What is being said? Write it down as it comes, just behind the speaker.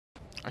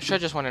I should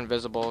have just went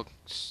invisible.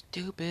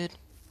 Stupid.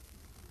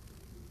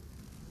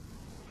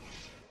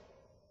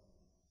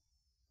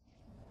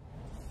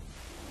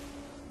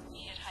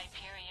 Yet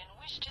Hyperion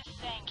wish to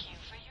thank you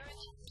for your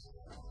attempts.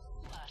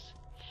 Plus,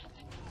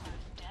 the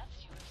numerous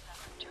deaths you have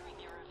suffered during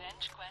your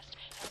revenge quest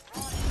have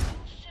brought in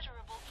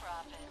considerable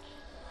profits.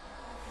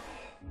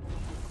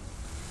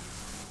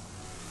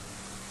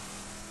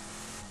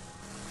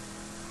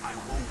 I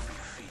won't be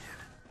defeated.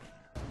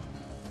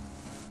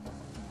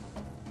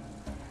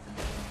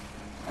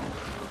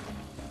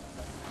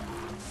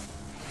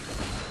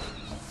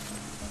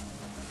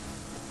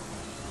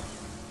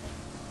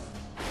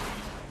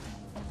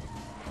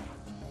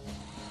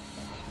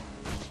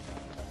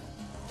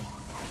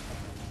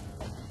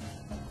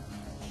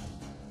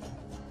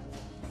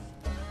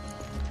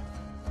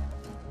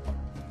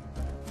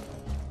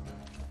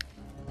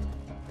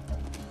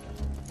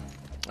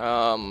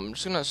 I'm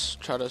just gonna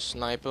try to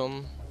snipe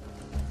him,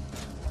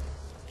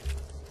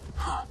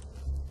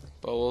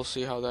 but we'll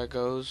see how that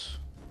goes.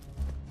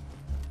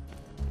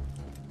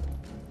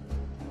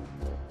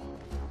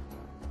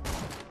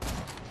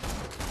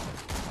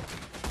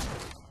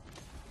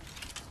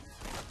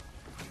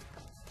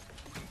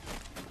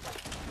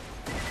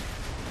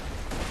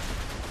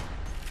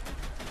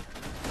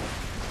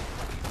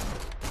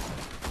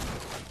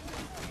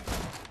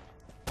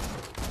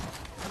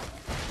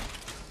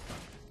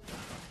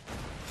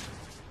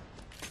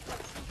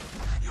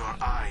 Your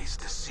eyes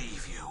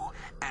deceive you.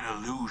 An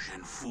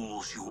illusion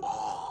fools you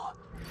all.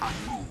 I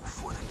move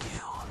for the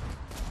kill.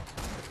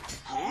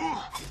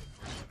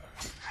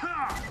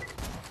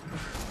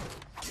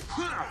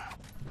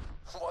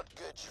 What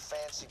good's your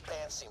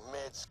fancy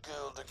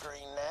mid-school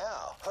degree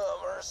now,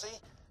 huh, Mercy?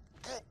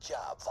 Good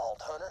job,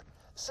 Vault Hunter.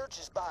 Search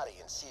his body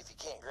and see if you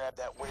can't grab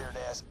that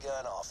weird-ass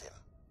gun off him.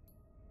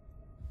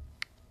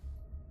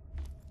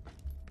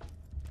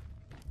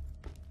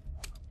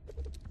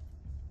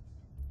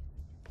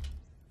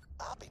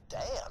 I'll be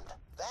damned.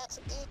 That's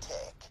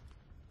E-Tech.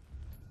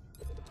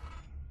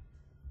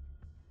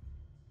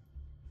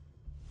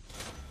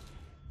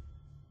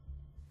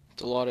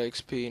 It's a lot of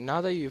XP.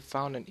 Now that you've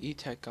found an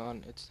E-Tech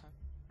gun, it's time.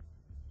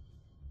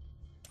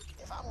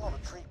 If I'm gonna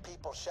treat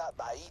people shot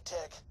by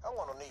E-Tech, I'm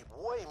gonna need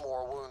way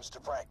more wounds to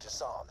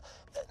practice on.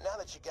 Now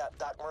that you got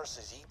Doc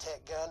Mercy's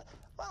E-Tech gun,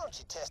 why don't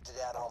you test it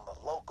out on the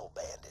local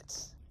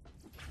bandits?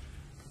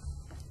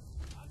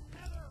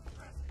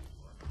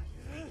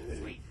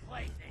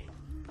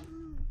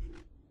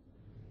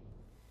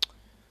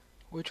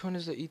 Which one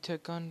is the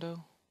E-Tech gun,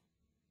 though?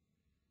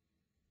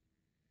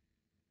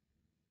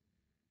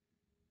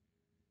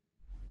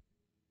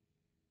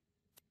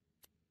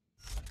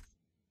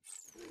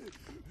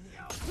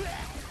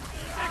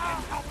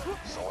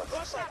 So it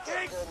looks like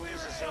that gun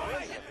uses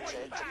iridium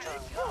jet to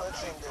turn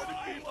bullets into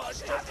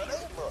stuff that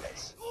ain't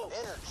bullets.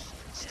 Energy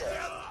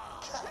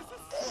stuff. God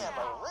damn,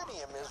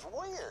 iridium is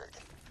weird.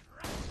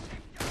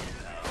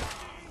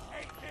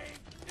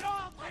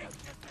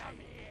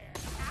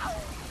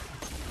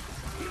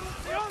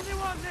 The only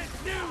one that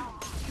knew!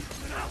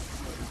 That's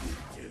what you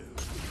do!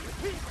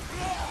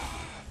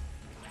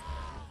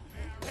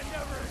 It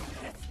never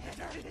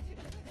existed!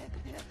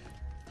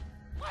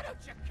 Why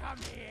don't you come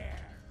here?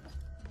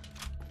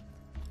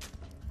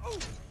 Oh!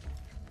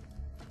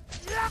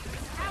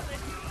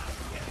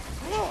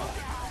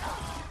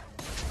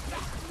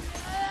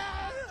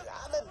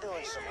 I've been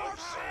doing some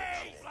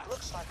research. It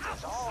looks like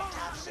there's all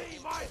types of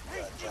E-Tech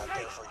guns out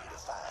there for you to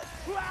find.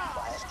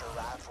 Blaster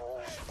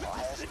rifles,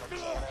 plasma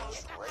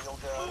cannons, rail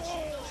guns.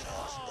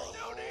 Sounds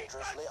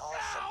dangerously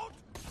awesome.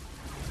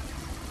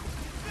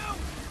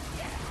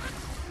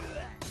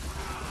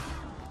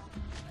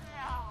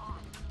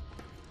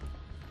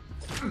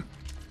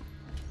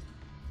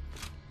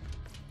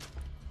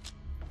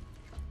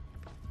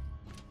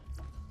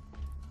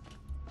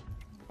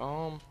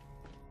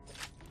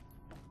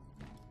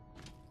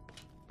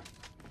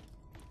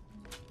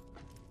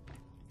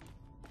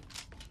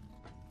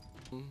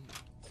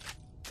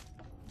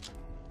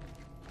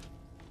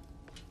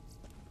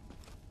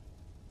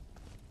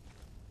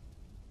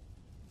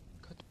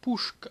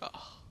 Pushka.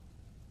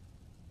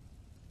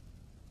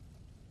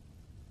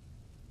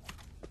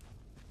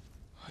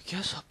 I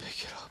guess I'll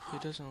pick it up.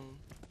 It doesn't.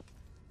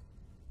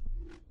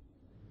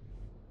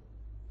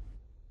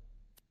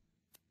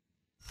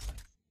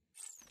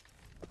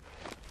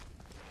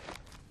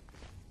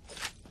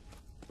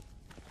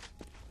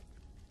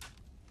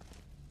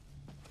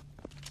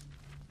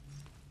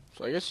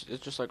 So I guess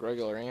it's just like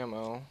regular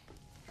ammo.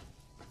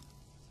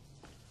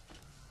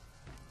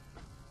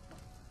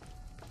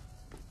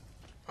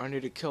 I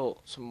need to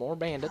kill some more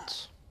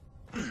bandits.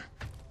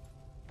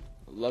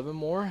 11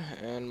 more,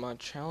 and my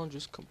challenge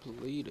is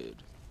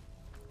completed.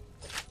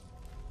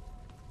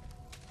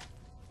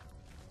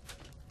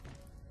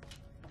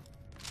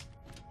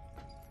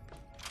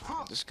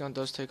 This gun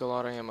does take a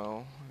lot of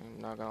ammo. I'm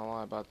not gonna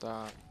lie about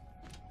that.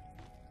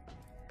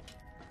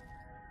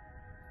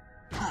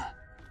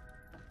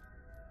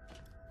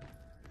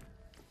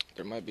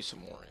 There might be some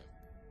more.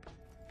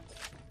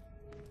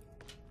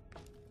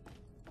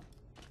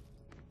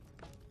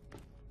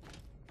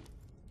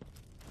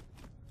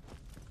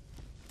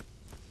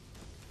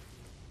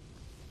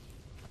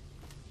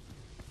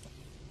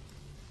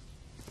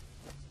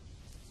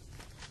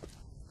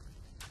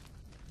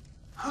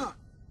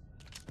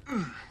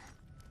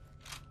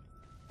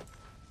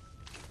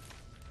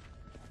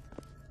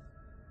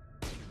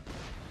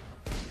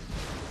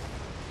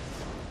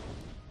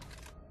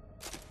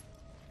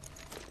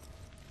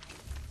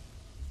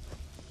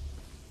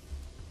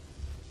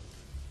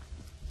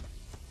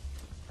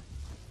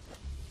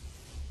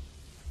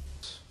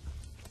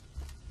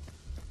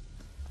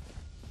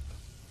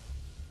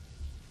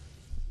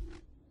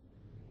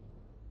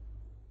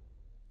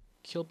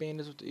 kill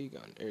bandits with the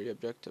E-gun. Area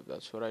objective.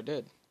 That's what I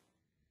did.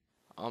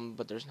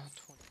 But there's not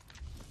 20.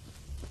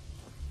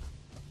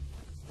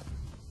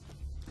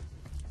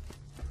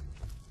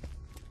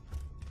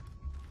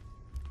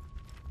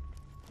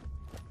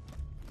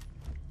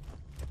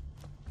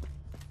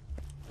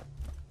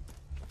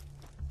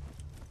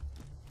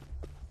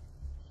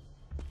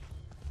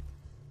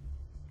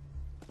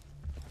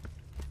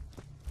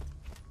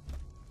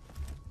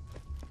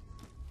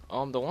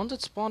 The ones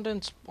that spawned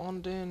in.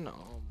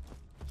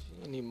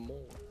 See any more?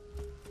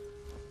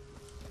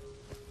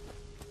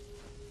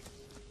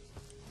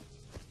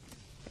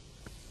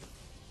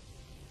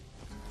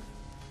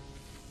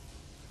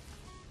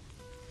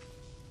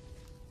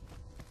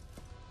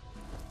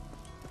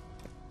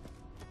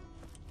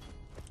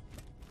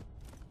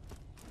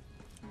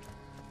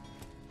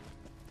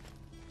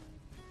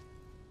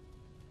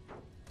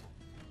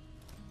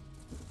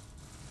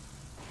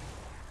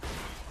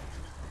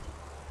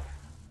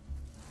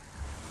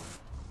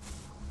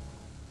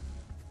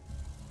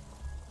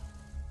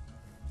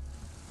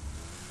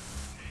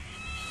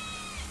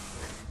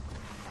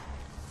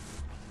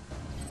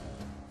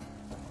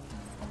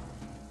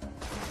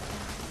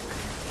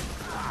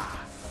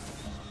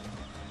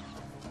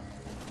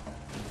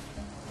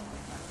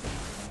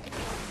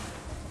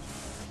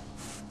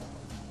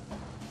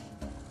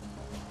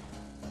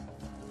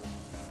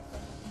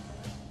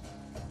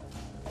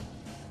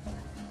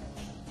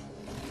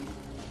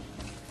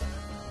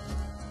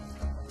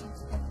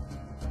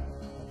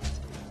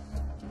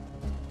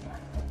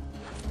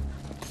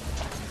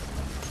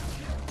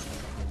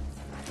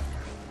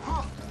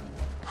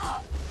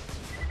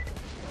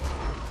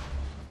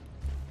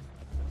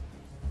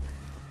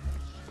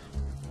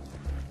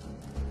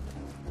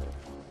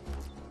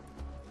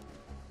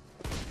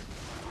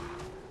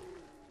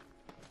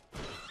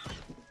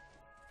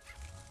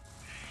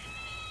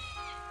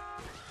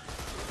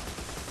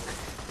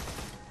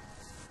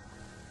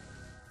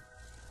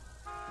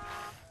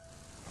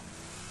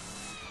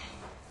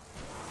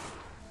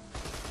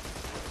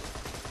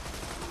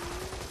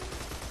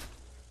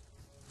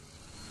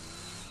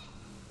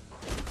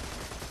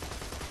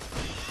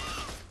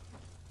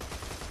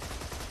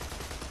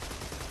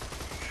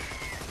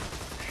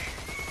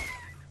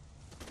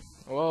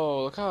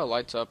 Whoa, look how it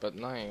lights up at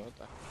night. What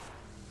the?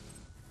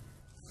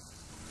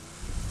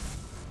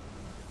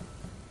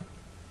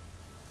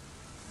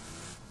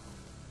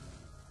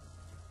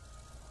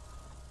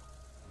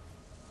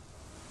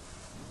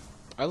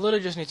 I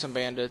literally just need some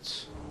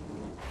bandits.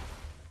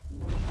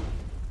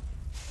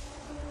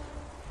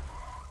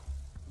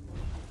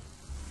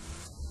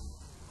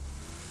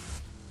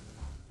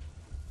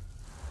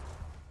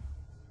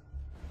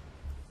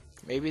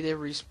 Maybe they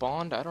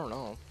respawned? I don't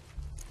know.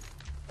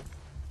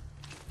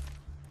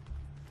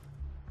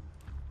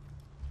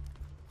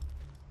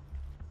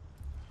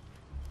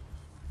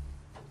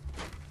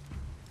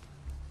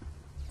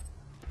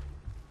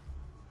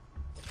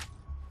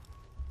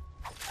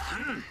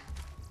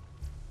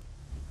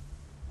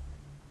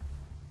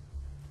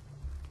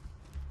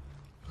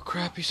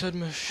 Crappy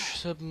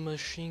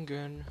submachine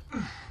gun.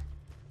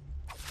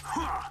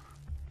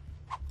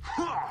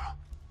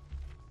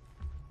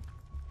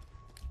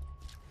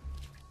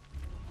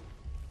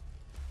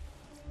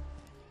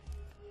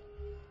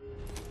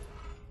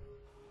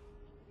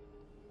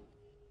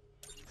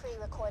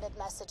 Pre-recorded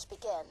message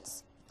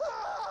begins.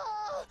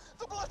 Ah!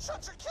 The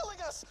bloodshots are killing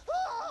us!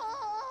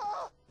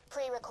 Ah!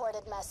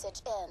 Pre-recorded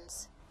message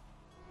ends.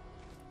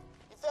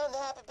 You found the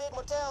Happy Pig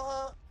Motel,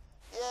 huh?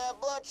 Yeah,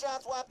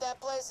 bloodshots wiped that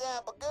place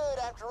out, but good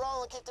after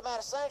Roland kicked him out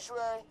of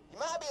Sanctuary. You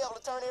might be able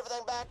to turn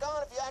everything back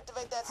on if you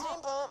activate that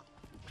steam pump.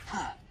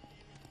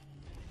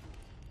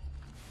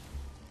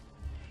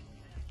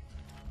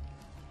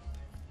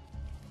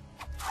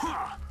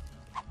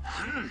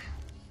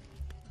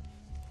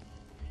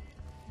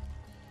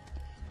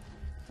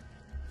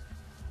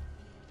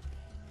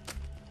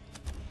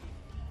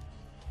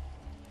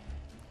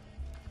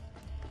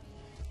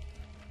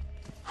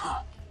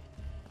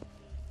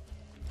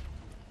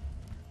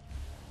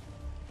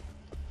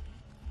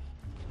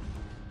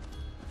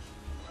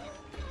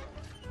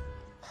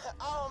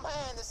 Oh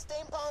man, the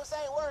steam pumps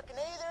ain't working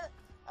either?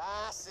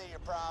 I see your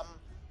problem.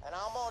 And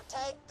I'm gonna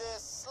take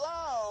this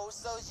slow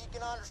so as you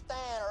can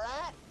understand,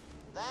 alright?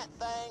 That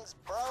thing's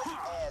broke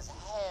as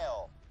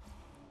hell.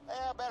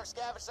 Well, better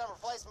scavenge some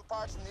replacement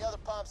parts from the other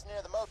pumps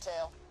near the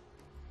motel.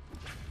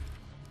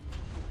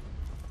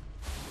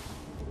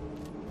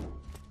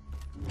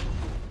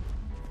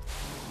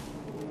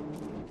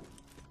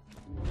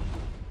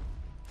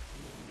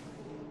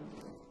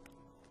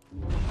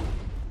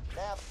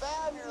 Now, the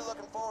valve you're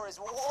looking for is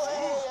way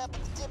up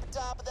at the tippy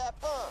top of that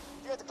pump.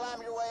 You have to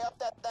climb your way up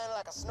that thing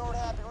like a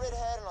snort-happy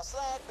redhead on a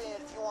slag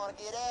bed if you want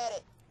to get at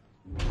it.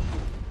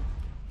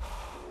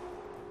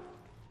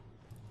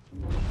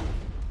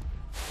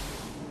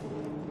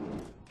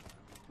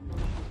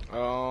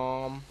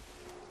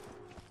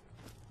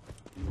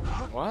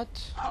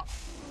 What?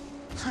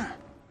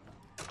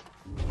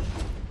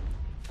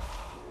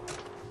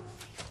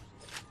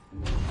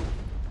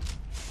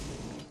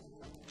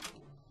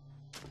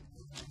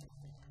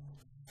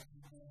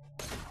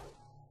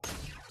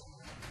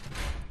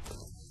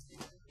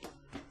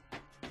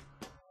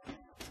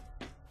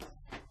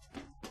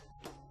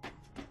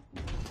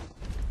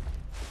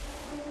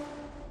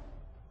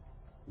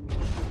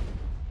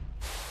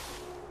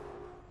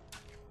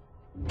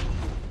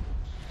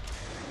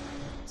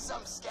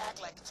 Some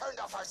skaglik turned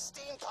off our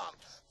steam pump.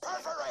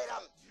 Perforate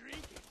them!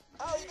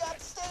 Oh, you got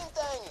the steam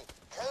thing!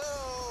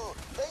 Cool!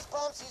 These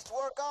pumps used to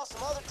work off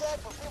some other tech,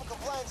 but people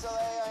complained, so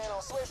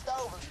they, switched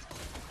over.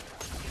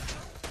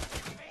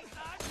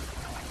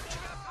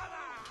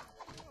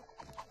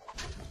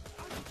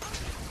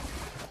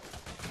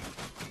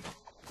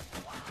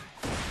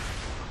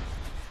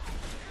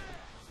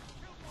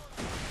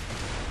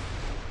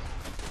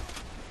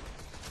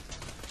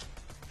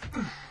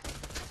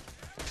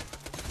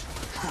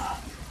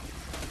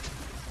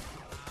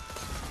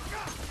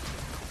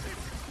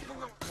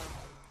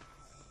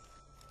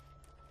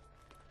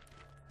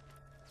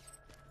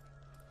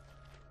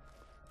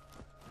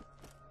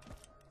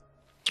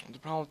 The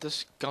problem with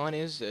this gun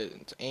is that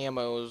its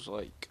ammo is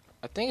like,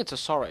 I think it's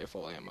assault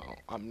rifle ammo.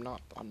 I'm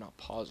not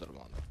positive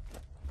on that.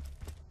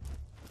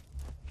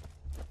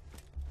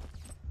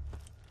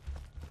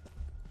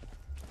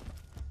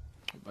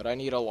 But I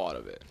need a lot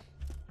of it.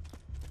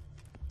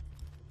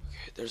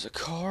 Okay, there's a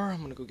car.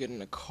 I'm gonna go get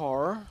in a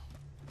car.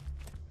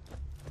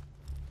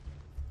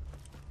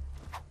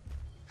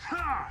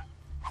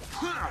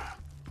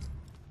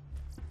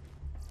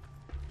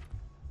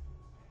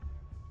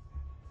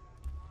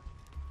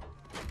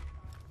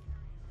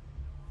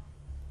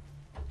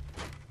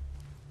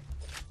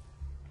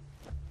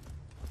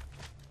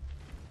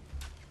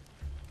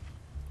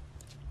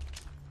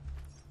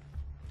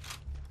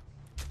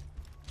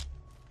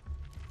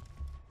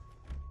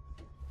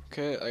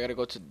 Okay, I gotta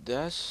go to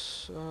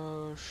this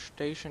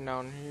station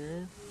down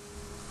here.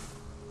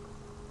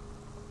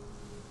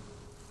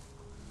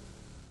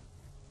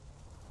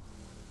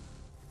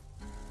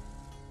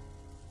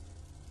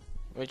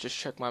 Let me just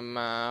check my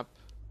map.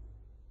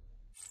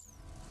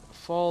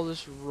 Follow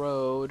this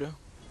road.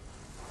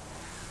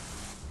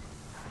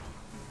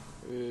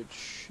 It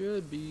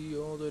should be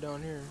all the way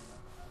down here.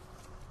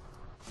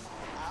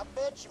 I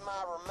bet you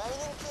my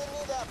remaining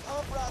kidney, that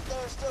pump right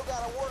there, still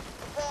got a working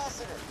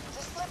capacitor.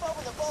 Just flip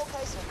open the bolt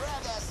case and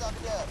grab that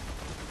sucker up.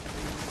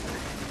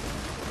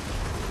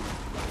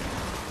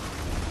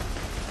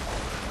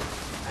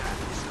 That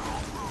is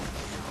called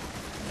roadkill.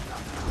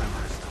 Not the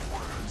cleverest of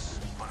words,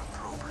 but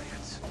appropriate.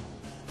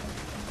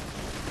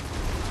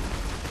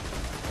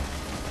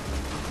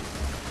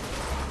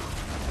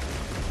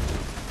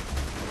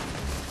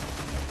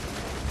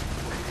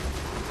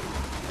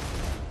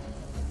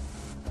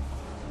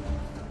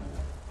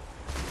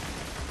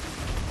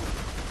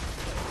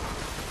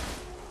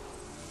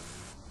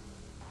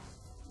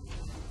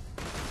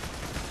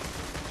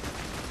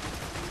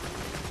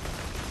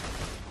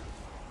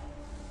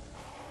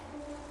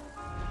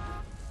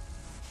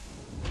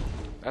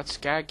 That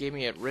skag gave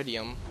me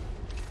iridium.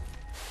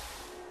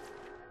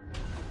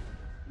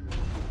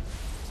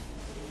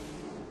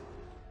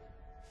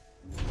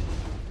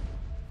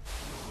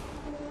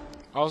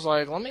 I was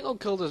like, let me go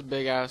kill this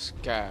big ass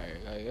guy.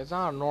 Like, it's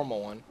not a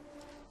normal one.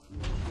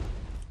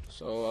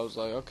 So I was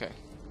like, okay.